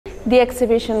The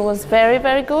exhibition was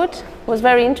very good. It was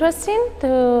very interesting to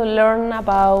learn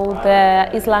about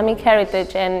the Islamic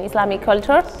heritage and Islamic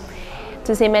culture,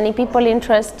 to see many people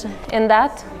interested in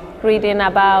that, reading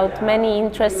about many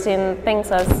interesting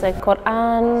things as the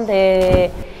Qur'an,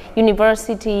 the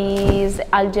universities,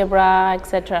 algebra,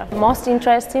 etc. Most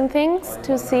interesting things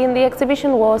to see in the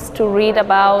exhibition was to read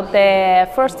about the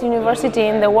first university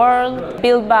in the world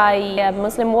built by a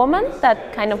Muslim woman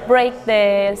that kind of break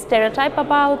the stereotype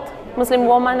about Muslim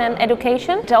woman and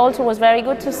education. It also was very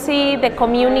good to see the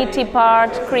community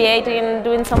part, creating,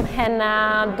 doing some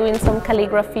henna, doing some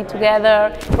calligraphy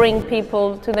together, bring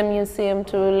people to the museum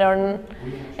to learn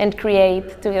and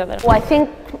create together. Well, I think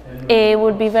it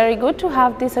would be very good to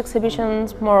have these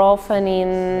exhibitions more often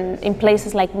in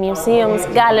places like museums,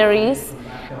 galleries,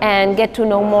 and get to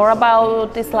know more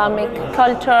about Islamic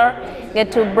culture,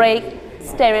 get to break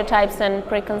stereotypes and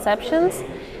preconceptions.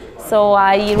 So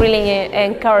I really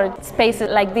encourage spaces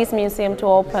like this museum to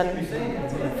open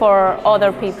for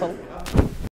other people.